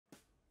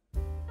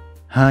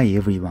Hi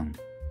everyone.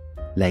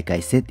 Like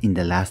I said in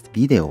the last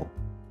video,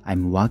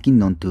 I'm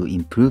working on to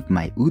improve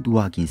my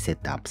woodworking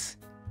setups,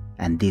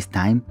 and this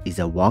time is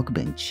a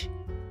workbench,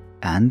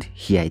 and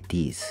here it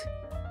is.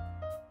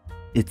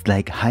 It's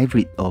like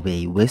hybrid of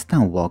a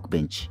Western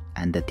workbench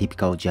and the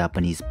typical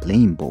Japanese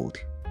plain board.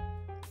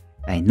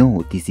 I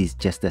know this is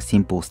just a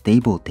simple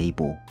stable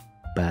table,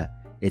 but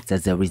it's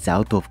as a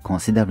result of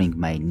considering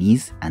my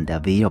needs and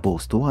available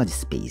storage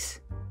space.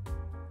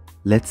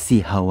 Let's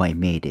see how I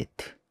made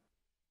it.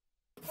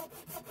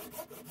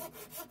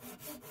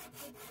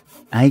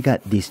 I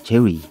got this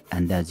cherry,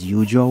 and as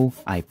usual,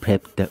 I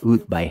prepped the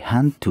wood by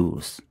hand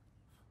tools.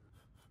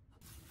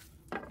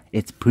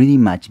 It's pretty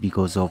much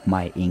because of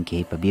my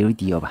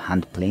incapability of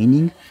hand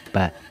planing,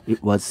 but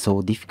it was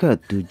so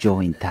difficult to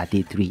join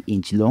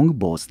 33-inch long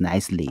boards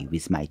nicely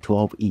with my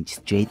 12-inch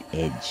straight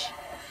edge.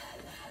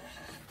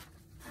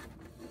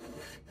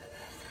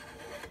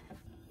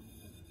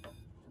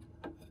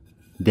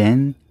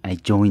 Then I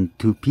joined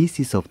two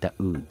pieces of the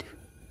wood.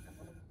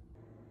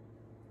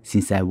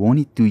 Since I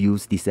wanted to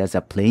use this as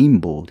a plain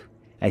board,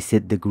 I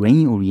set the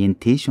grain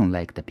orientation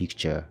like the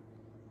picture.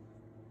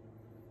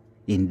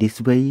 In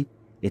this way,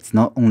 it's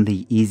not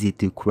only easy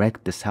to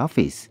correct the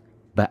surface,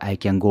 but I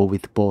can go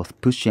with both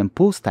push and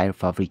pull style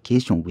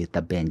fabrication with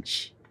the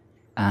bench,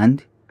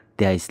 and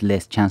there is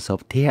less chance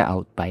of tear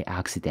out by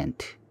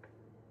accident.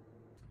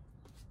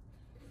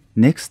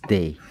 Next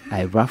day,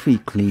 I roughly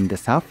cleaned the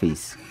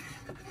surface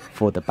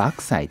for the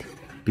backside.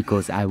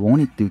 Because I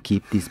wanted to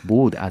keep this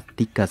board as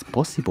thick as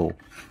possible,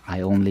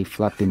 I only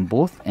flattened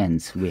both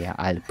ends where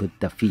I'll put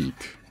the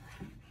feet.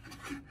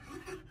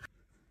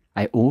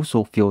 I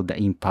also filled the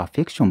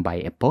imperfection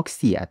by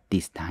epoxy at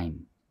this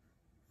time.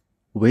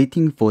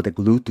 Waiting for the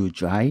glue to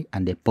dry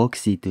and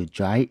epoxy to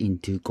dry in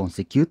 2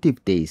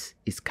 consecutive days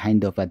is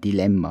kind of a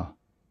dilemma.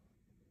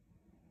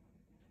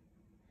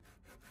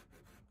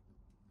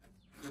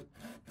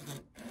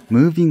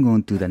 Moving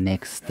on to the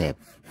next step,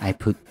 I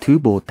put 2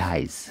 bow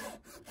ties.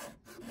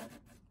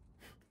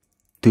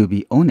 To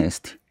be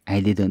honest, I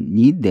didn't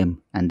need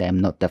them and I'm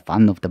not a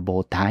fan of the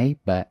bow tie,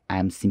 but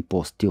I'm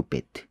simple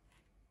stupid.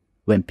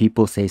 When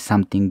people say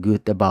something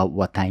good about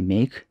what I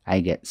make, I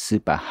get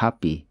super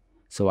happy,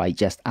 so I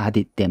just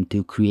added them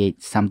to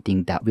create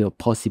something that will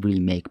possibly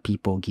make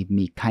people give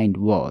me kind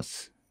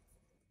words.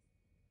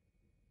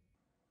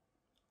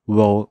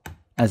 Well,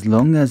 as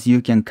long as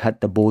you can cut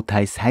the bow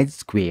tie side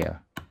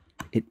square,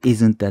 it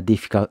isn't a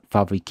difficult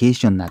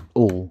fabrication at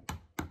all.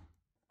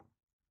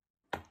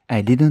 I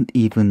didn't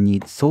even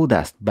need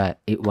sawdust, but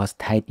it was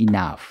tight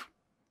enough.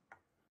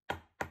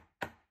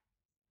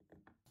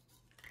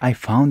 I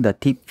found a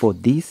tip for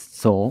this,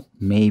 so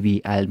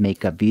maybe I'll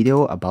make a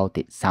video about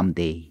it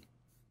someday.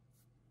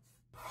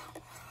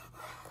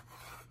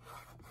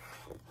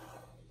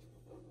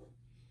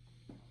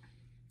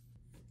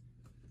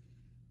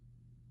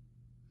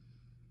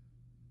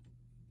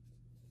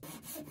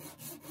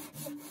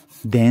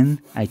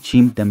 Then I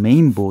trimmed the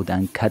main board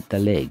and cut the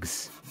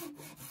legs.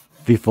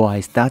 Before I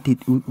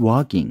started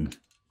woodworking,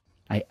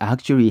 I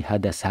actually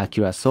had a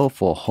circular saw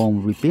for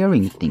home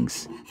repairing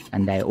things,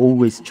 and I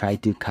always try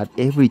to cut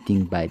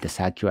everything by the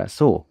circular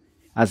saw,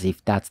 as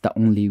if that's the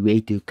only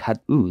way to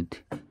cut wood.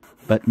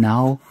 But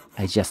now,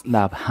 I just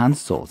love hand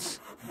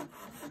saws.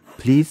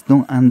 Please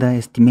don't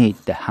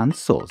underestimate the hand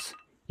saws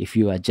if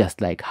you are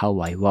just like how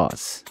I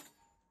was.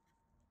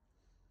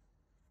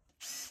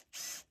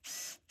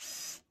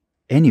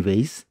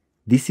 Anyways,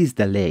 this is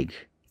the leg,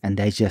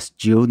 and I just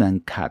drilled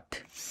and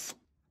cut.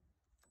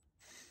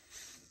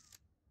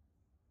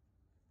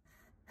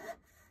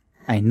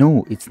 I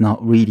know it's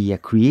not really a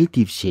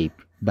creative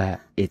shape, but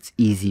it's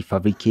easy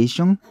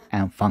fabrication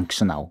and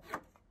functional.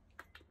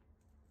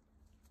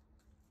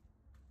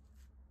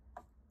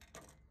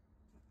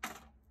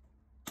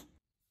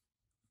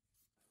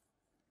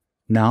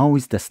 Now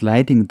is the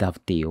sliding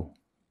dovetail.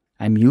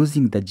 I'm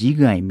using the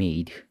jig I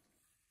made.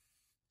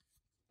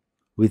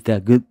 With a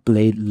good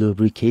blade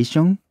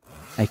lubrication,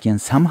 I can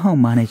somehow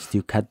manage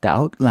to cut the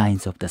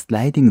outlines of the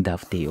sliding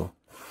dovetail,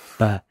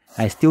 but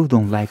I still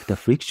don't like the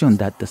friction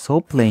that the saw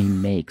plane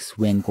makes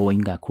when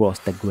going across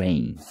the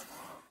grain.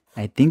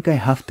 I think I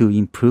have to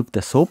improve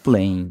the saw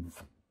plane.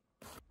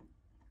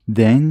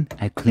 Then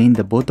I cleaned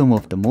the bottom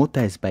of the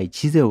mortise by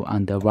chisel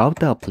and the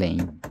router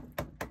plane.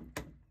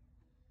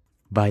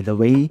 By the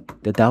way,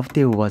 the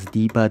dovetail was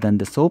deeper than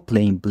the saw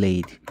plane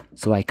blade,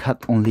 so I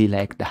cut only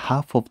like the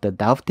half of the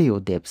dovetail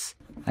depth,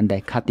 and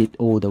I cut it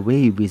all the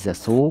way with a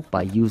saw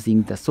by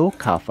using the saw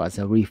cuff as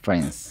a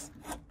reference.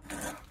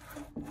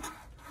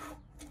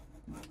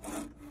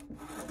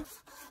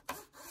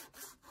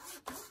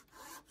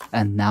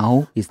 And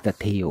now is the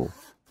tail.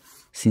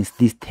 Since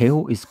this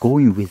tail is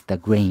going with the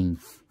grain,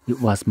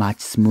 it was much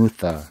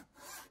smoother.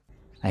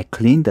 I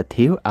cleaned the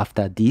tail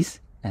after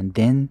this and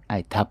then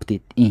I tapped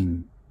it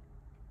in.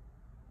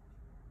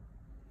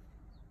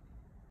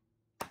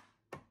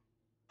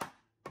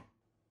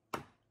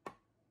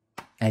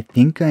 I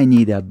think I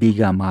need a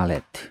bigger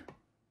mallet.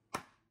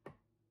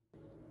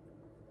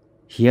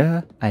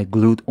 Here I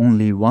glued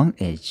only one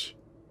edge.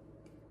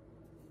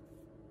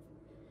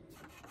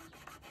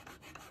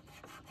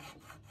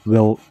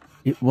 Well,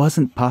 it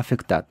wasn't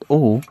perfect at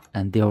all,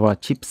 and there were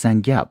chips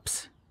and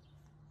gaps.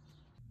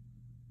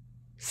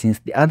 Since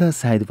the other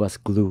side was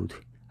glued,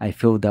 I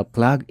filled the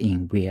plug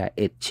in where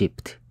it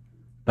chipped,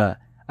 but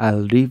I'll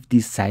leave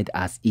this side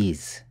as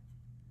is.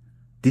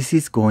 This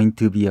is going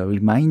to be a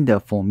reminder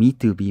for me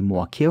to be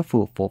more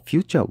careful for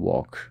future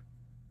work.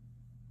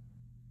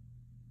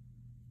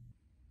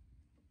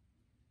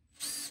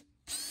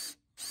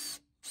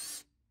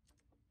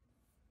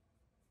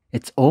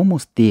 It's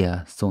almost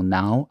there, so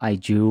now I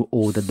drill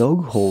all the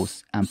dog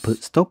holes and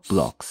put stop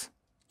blocks.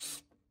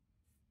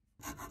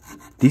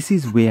 This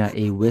is where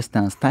a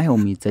Western style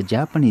meets a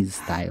Japanese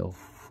style.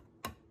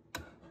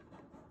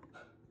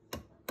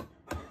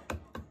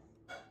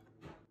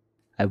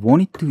 I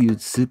wanted to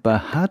use super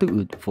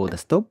hardwood for the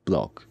stop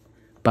block,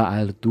 but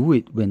I'll do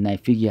it when I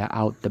figure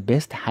out the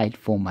best height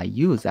for my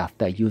use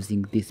after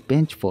using this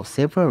bench for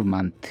several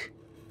months.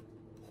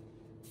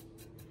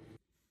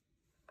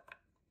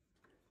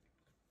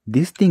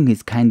 This thing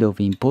is kind of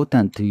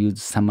important to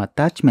use some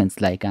attachments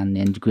like an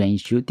end grain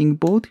shooting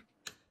board,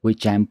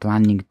 which I'm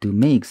planning to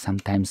make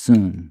sometime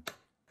soon.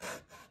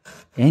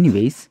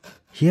 Anyways,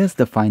 here's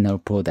the final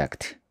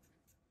product.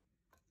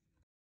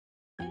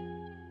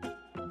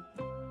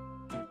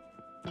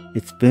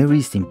 It's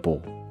very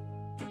simple.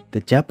 The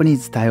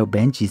Japanese style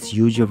bench is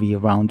usually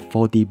around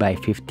 40 by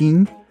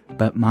 15,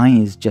 but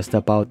mine is just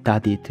about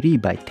 33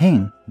 by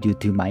 10 due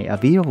to my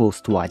available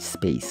storage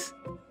space.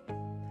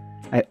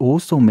 I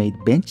also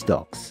made bench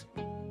docks.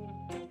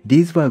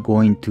 These were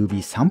going to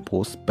be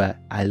samples, but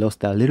I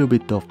lost a little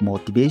bit of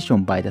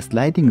motivation by the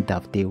sliding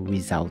dovetail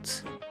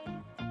results.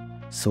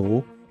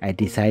 So I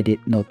decided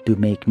not to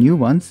make new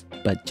ones,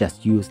 but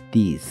just use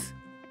these.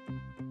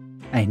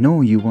 I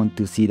know you want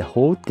to see the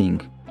whole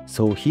thing,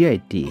 so here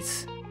it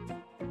is.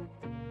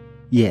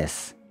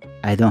 Yes,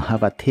 I don't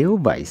have a tail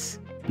vise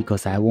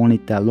because I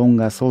wanted a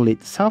longer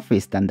solid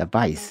surface than the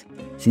vise,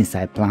 since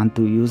I plan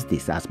to use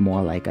this as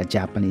more like a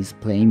Japanese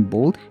plain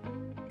board.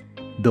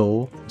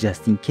 Though,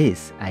 just in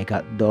case I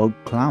got dog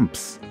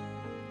clamps.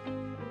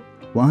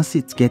 Once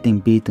it's getting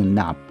beaten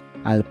up,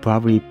 I'll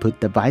probably put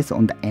the vise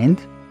on the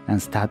end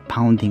and start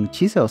pounding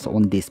chisels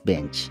on this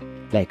bench,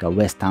 like a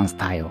Western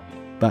style.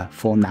 But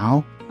for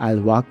now,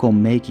 I'll work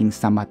on making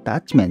some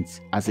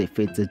attachments as if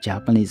it's a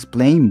Japanese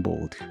plain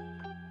board.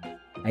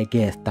 I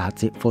guess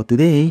that's it for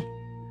today.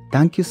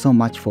 Thank you so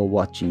much for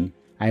watching.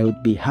 I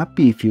would be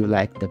happy if you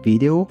liked the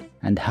video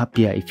and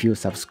happier if you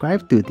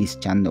subscribe to this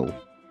channel.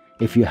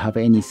 If you have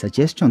any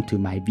suggestion to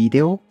my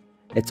video,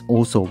 it's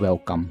also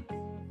welcome.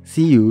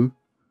 See you!